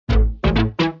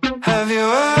you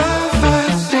ever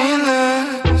seen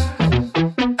this?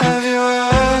 Have you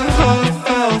ever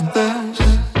felt this?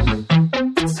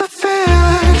 It's a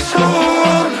feeling so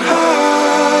unheard.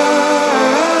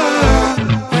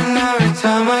 When every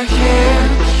time I hear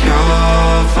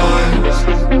your voice,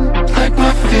 like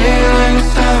my feelings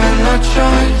having no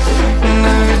choice. And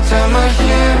every time I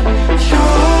hear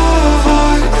your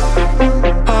voice,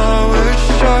 I wish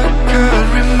I could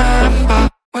remember.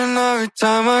 When every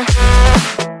time I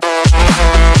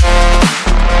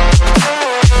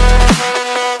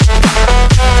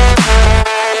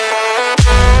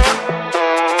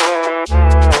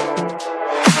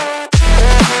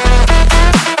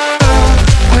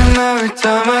every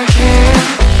time I hear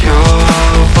your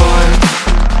voice,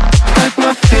 like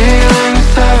my feelings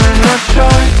having no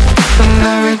choice. And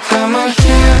every time I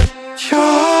hear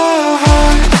your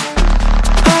voice,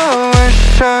 I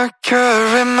wish I could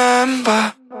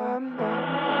remember.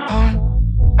 Oh.